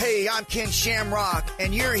 ConsumerQB.com. Hey, I'm Ken Shamrock,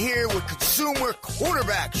 and you're here with Consumer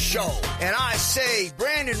Quarterback Show. And I say,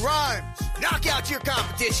 Brandon Rhymes, knock out your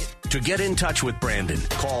competition. To get in touch with Brandon,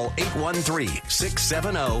 call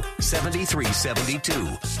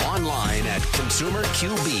 813-670-7372. Online at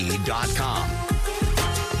ConsumerQB.com.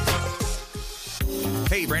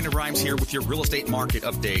 Hey, Brandon Rhymes here with your real estate market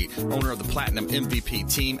update. Owner of the Platinum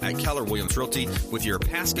MVP team at Keller Williams Realty with your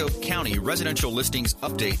Pasco County residential listings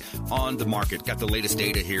update on the market. Got the latest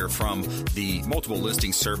data here from the multiple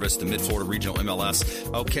listing service, the Mid-Florida Regional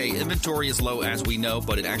MLS. Okay, inventory is low as we know,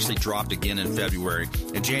 but it actually dropped again in February.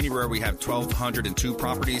 In January, we have 1,202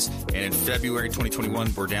 properties, and in February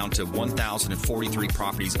 2021, we're down to 1,043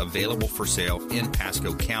 properties available for sale in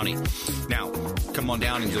Pasco County. Now, come on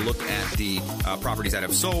down and you look at the properties that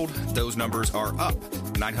have sold. Those numbers are up.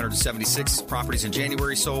 976 properties in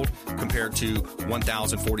January sold compared to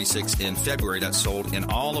 1,046 in February that sold in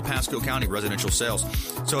all of Pasco County residential sales.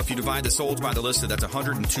 So if you divide the solds by the listed, that's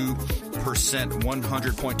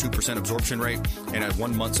 100.2% absorption rate and a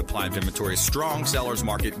 1 month supply of inventory. Strong seller's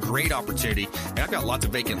market, great opportunity. And I've got lots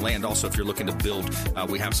of vacant land also if you're looking to build.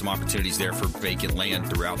 We have some opportunities there for vacant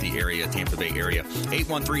land throughout the area, Tampa Bay area.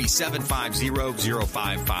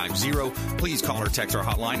 813-750-0550. Please call or text our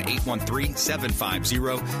hotline,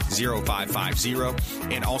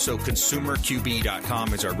 813-750-0550. And also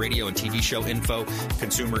ConsumerQB.com is our radio and TV show info,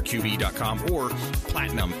 ConsumerQB.com, or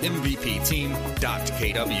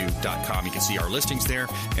PlatinumMVPTeam.kw.com. You can see our listings there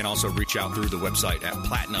and also reach out through the website at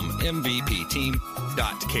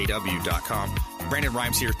PlatinumMVPTeam.kw.com. Brandon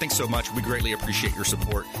Rhymes here. Thanks so much. We greatly appreciate your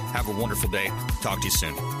support. Have a wonderful day. Talk to you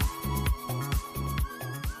soon.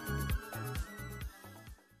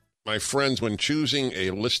 My friends, when choosing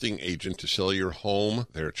a listing agent to sell your home,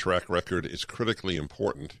 their track record is critically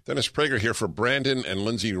important. Dennis Prager here for Brandon and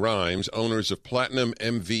Lindsay Rhymes, owners of Platinum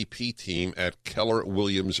MVP team at Keller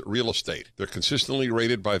Williams Real Estate. They're consistently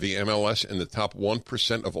rated by the MLS in the top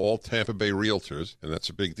 1% of all Tampa Bay realtors, and that's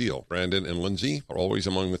a big deal. Brandon and Lindsay are always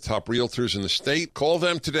among the top realtors in the state. Call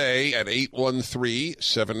them today at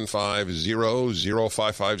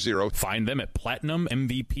 813-750-0550. Find them at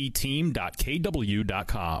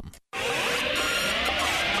PlatinumMVPTeam.kw.com.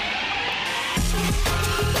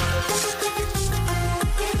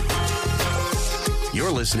 You're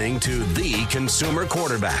You're listening to the consumer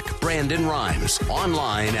quarterback, Brandon Rhymes,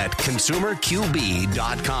 online at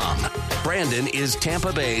consumerqb.com. Brandon is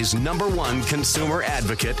Tampa Bay's #1 consumer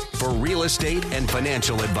advocate for real estate and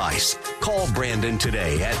financial advice. Call Brandon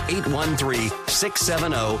today at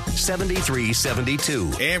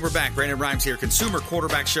 813-670-7372. And we're back. Brandon Rhymes here, Consumer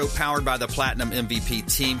Quarterback Show, powered by the Platinum MVP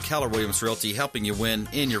team. Keller Williams Realty, helping you win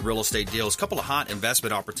in your real estate deals. A couple of hot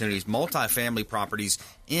investment opportunities, multifamily properties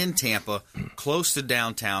in Tampa, close to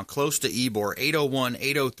downtown, close to Ybor, 801,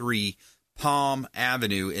 803 Palm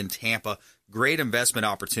Avenue in Tampa. Great investment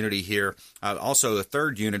opportunity here. Also, the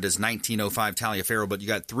third unit is 1905 Taliaferro, but you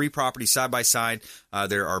got 3 properties side by side.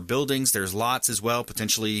 There are buildings. There's lots as well,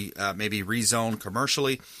 potentially maybe rezoned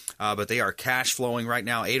commercially, but they are cash flowing right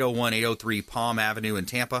now. 801, 803 Palm Avenue in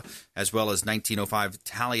Tampa, as well as 1905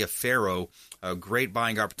 Taliaferro. A great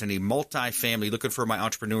buying opportunity, multifamily, looking for my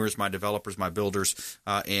entrepreneurs, my developers, my builders,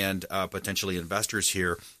 and potentially investors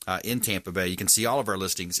here in Tampa Bay. You can see all of our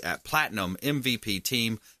listings at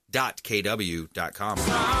platinummvpteam.kw.com.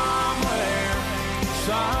 Somewhere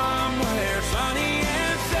sunny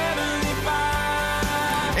and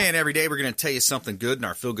 75. And every day we're going to tell you something good in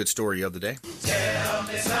our feel-good story of the day. Tell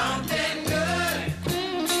me something good.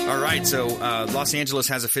 All right, so Los Angeles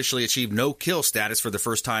has officially achieved no-kill status for the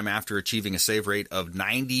first time after achieving a save rate of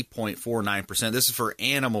 90.49%. This is for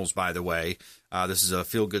animals, by the way. This is a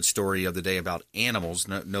feel-good story of the day about animals.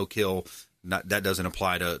 No-kill, that doesn't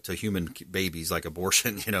apply to human babies like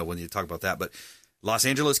abortion, when you talk about that. But Los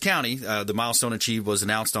Angeles County, the milestone achieved was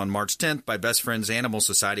announced on March 10th by Best Friends Animal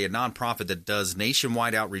Society, a nonprofit that does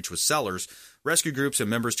nationwide outreach with sellers, rescue groups, and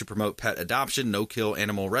members to promote pet adoption, no-kill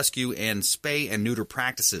animal rescue, and spay and neuter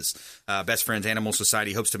practices. Best Friends Animal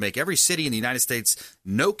Society hopes to make every city in the United States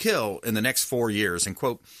no-kill in the next 4 years. And,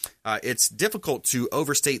 quote, it's difficult to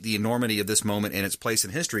overstate the enormity of this moment and its place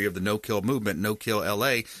in history of the no-kill movement. No-Kill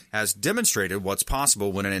LA has demonstrated what's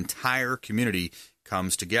possible when an entire community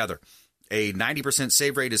comes together. A 90%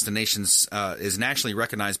 save rate is the nation's is nationally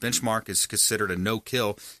recognized benchmark, is considered a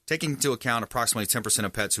no-kill, taking into account approximately 10%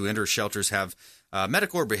 of pets who enter shelters have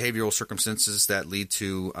medical or behavioral circumstances that lead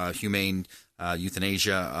to humane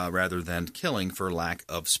euthanasia rather than killing for lack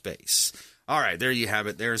of space. All right, there you have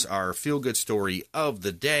it. There's our feel-good story of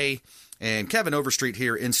the day. And Kevin Overstreet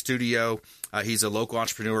here in studio. He's a local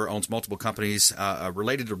entrepreneur, owns multiple companies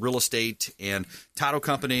related to real estate and title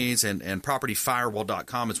companies, and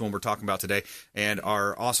propertyfirewall.com is one we're talking about today. And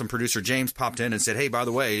our awesome producer, James, popped in and said, hey, by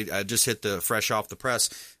the way, just hit the fresh off the press,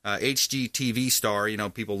 HGTV star.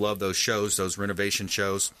 People love those shows, those renovation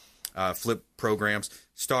shows, flip programs.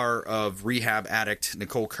 Star of Rehab Addict,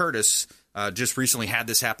 Nicole Curtis, just recently had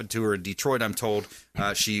this happen to her in Detroit, I'm told.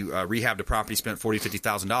 She rehabbed a property, spent $40,000,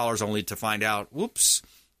 $50,000, only to find out, whoops,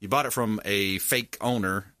 you bought it from a fake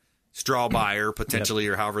owner, straw buyer, potentially,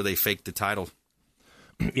 or however they faked the title.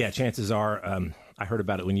 Yeah, chances are, I heard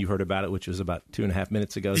about it when you heard about it, which was about 2.5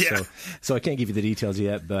 minutes ago. Yeah. So I can't give you the details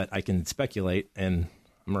yet, but I can speculate, and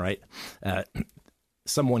I'm right.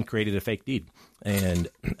 Someone created a fake deed, and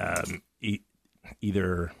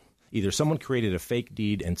either someone created a fake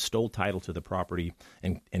deed and stole title to the property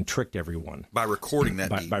and tricked everyone by recording that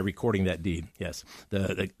deed. By recording that deed, yes.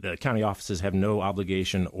 The county offices have no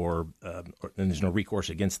obligation or and there's no recourse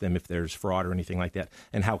against them if there's fraud or anything like that.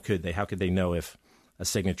 And how could they? How could they know if a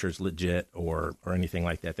signature is legit or anything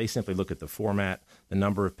like that? They simply look at the format, the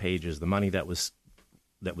number of pages, the money that was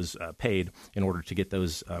paid in order to get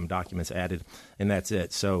those documents added, and that's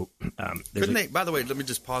it. So, couldn't they? By the way, let me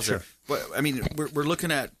just pause there. Well, I mean, we're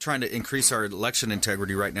looking at trying to increase our election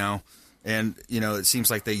integrity right now, and it seems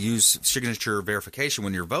like they use signature verification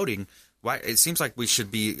when you're voting. Why? It seems like we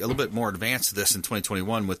should be a little bit more advanced to this in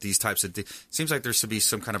 2021 with these types of. It seems like there should be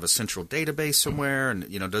some kind of a central database somewhere, and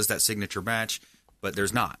does that signature match? But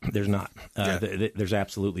there's not. There's not. There's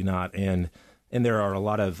absolutely not, and there are a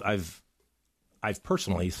lot of I've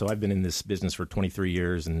personally, so I've been in this business for 23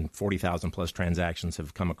 years, and 40,000 plus transactions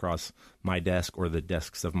have come across my desk or the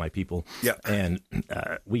desks of my people. Yeah. And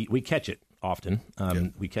we catch it often.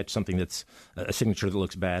 We catch something that's a signature that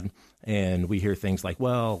looks bad, and we hear things like,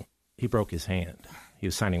 well, he broke his hand. He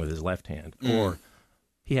was signing with his left hand. Or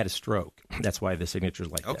he had a stroke. That's why the signature is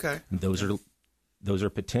like that. Okay. Those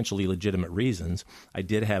are potentially legitimate reasons. I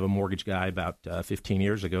did have a mortgage guy about 15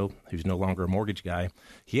 years ago who's no longer a mortgage guy.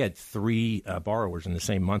 He had 3 borrowers in the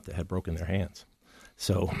same month that had broken their hands.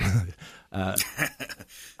 So I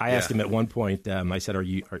asked him at one point, I said, are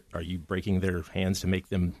you breaking their hands to make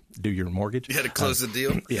them do your mortgage? You had to close the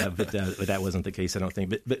deal? Yeah, but that wasn't the case, I don't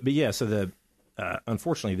think. But yeah, so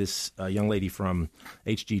unfortunately, this young lady from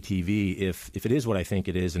HGTV, if it is what I think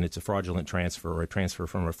it is, and it's a fraudulent transfer or a transfer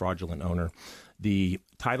from a fraudulent owner, the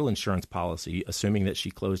title insurance policy, assuming that she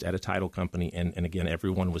closed at a title company, and again,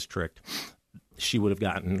 everyone was tricked, she would have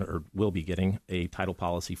gotten or will be getting a title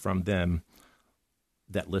policy from them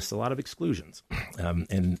that lists a lot of exclusions.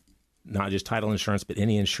 And not just title insurance, but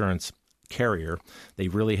any insurance carrier. They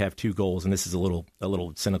really have two goals, and this is a little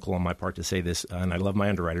cynical on my part to say this, and I love my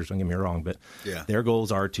underwriters, don't get me wrong, but their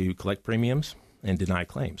goals are to collect premiums and deny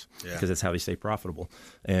claims because that's how they stay profitable.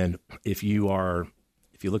 And if you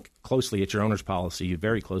look closely at your owner's policy,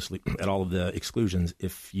 very closely at all of the exclusions,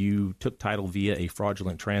 if you took title via a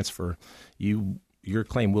fraudulent transfer, your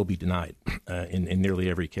claim will be denied in nearly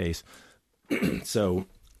every case. So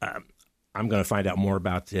I'm going to find out more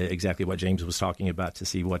about exactly what James was talking about to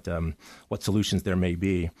see what solutions there may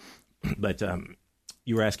be. But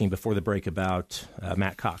you were asking before the break about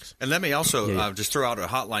Matt Cox. And let me also just throw out a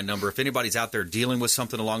hotline number. If anybody's out there dealing with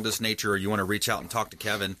something along this nature or you want to reach out and talk to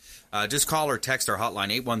Kevin, just call or text our hotline,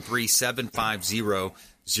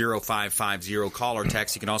 813-750-0550. Call or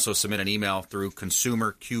text. You can also submit an email through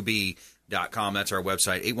ConsumerQB.com. That's our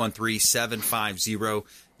website,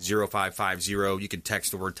 813-750-0550. You can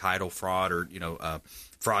text the word title fraud or,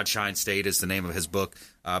 Fraud Shine State is the name of his book.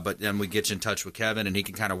 But then we get you in touch with Kevin, and he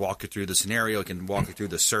can kind of walk you through the scenario. He can walk you through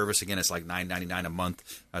the service. Again, it's like $9.99 a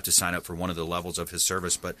month to sign up for one of the levels of his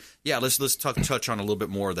service. But, yeah, let's touch on a little bit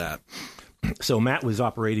more of that. So Matt was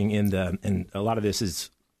operating and a lot of this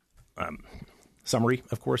is summary,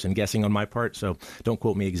 of course, and guessing on my part. So don't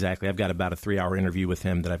quote me exactly. I've got about a 3-hour interview with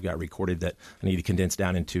him that I've got recorded that I need to condense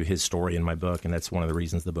down into his story in my book, and that's one of the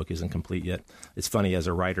reasons the book isn't complete yet. It's funny, as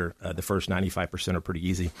a writer, the first 95% are pretty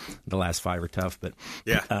easy. The last 5 are tough. But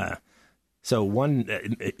so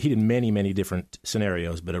he did many, many different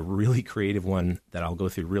scenarios, but a really creative one that I'll go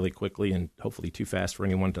through really quickly and hopefully too fast for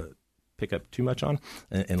anyone to pick up too much on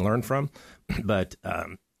and learn from. But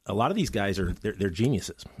a lot of these guys they're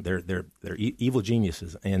geniuses. They're evil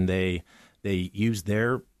geniuses, and they use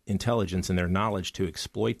their intelligence and their knowledge to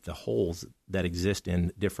exploit the holes that exist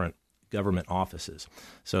in different government offices.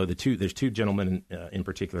 So there's two gentlemen in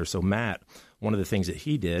particular. So Matt, one of the things that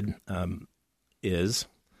he did is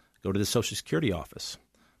go to the Social Security office,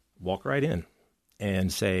 walk right in,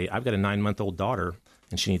 and say, "I've got a 9-month-old daughter,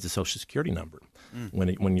 and she needs a Social Security number."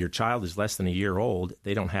 When your child is less than a year old,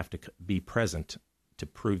 they don't have to be present to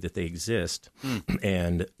prove that they exist.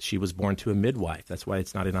 And she was born to a midwife. That's why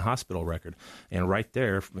it's not in a hospital record. And right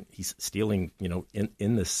there, he's stealing,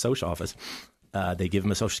 in the social office, they give him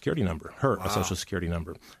a Social Security number, a Social Security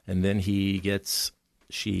number. And then she gets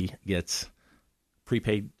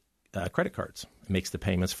prepaid credit cards, makes the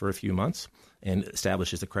payments for a few months, and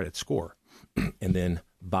establishes a credit score, and then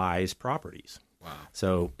buys properties. Wow.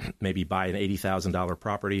 So maybe buy an $80,000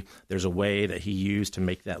 property. There's a way that he used to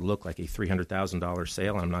make that look like a $300,000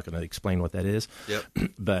 sale. I'm not going to explain what that is. Yep.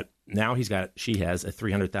 But now she has a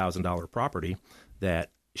 $300,000 property that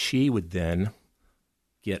she would then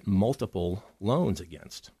get multiple loans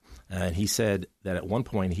against. And he said that at one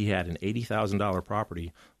point he had an $80,000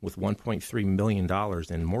 property with $1.3 million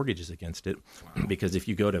in mortgages against it. Wow. Because if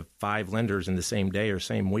you go to 5 lenders in the same day or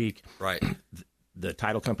same week, right, the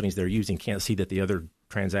title companies they're using can't see that the other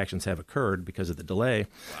transactions have occurred because of the delay,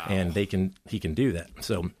 and he can do that.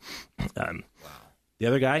 So the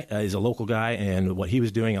other guy is a local guy, and what he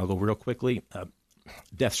was doing, I'll go real quickly.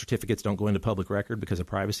 Death certificates don't go into public record because of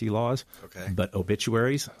privacy laws, but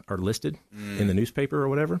obituaries are listed in the newspaper or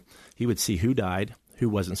whatever. He would see who died, who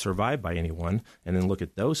wasn't survived by anyone, and then look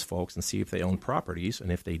at those folks and see if they own properties,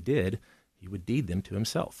 and if they did, he would deed them to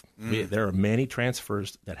himself. There are many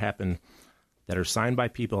transfers that happen that are signed by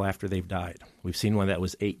people after they've died. We've seen one that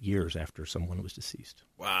was 8 years after someone was deceased.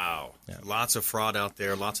 Wow. Yeah. Lots of fraud out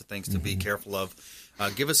there, lots of things to be careful of.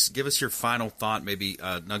 Give us your final thought, maybe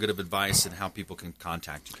a nugget of advice, and how people can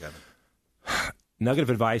contact you, Kevin. Nugget of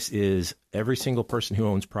advice is every single person who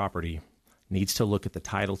owns property needs to look at the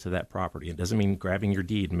title to that property. It doesn't mean grabbing your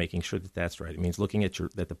deed and making sure that that's right. It means looking at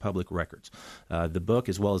the public records. The book,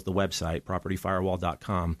 as well as the website,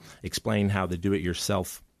 propertyfirewall.com, explain how the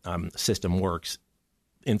do-it-yourself system works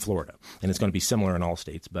in Florida, and it's going to be similar in all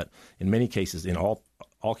states, but in many cases, in all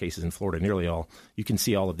cases in Florida, nearly all, you can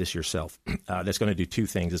see all of this yourself. That's going to do 2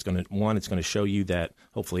 things. It's going to show you that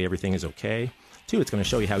hopefully everything is okay. 2, it's going to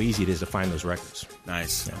show you how easy it is to find those records.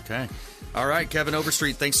 Nice. Yeah. Okay. All right, Kevin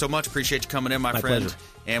Overstreet, thanks so much. Appreciate you coming in, my friend. Pleasure.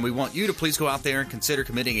 And we want you to please go out there and consider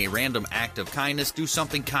committing a random act of kindness. Do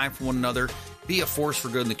something kind for one another. Be a force for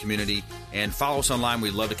good in the community. And follow us online.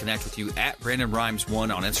 We'd love to connect with you at Brandon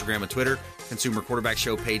Rhymes1 on Instagram and Twitter. Consumer Quarterback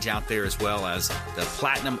Show page out there, as well as the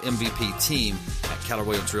Platinum MVP team at Keller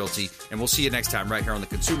Williams Realty. And we'll see you next time right here on the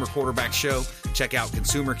Consumer Quarterback Show. Check out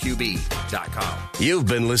ConsumerQB.com. You've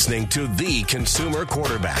been listening to The Consumer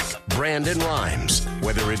Quarterback, Brandon Rhymes.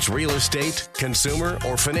 Whether it's real estate, consumer,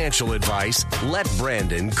 or financial advice, let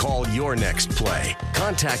Brandon call your next play.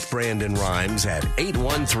 Contact Brandon Rhymes at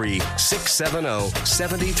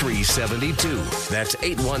 813-670-7372. That's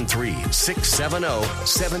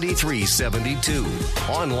 813-670-7372.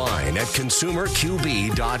 Online at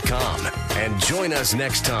ConsumerQB.com. And join us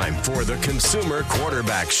next time for the Consumer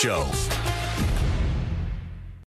Quarterback Show.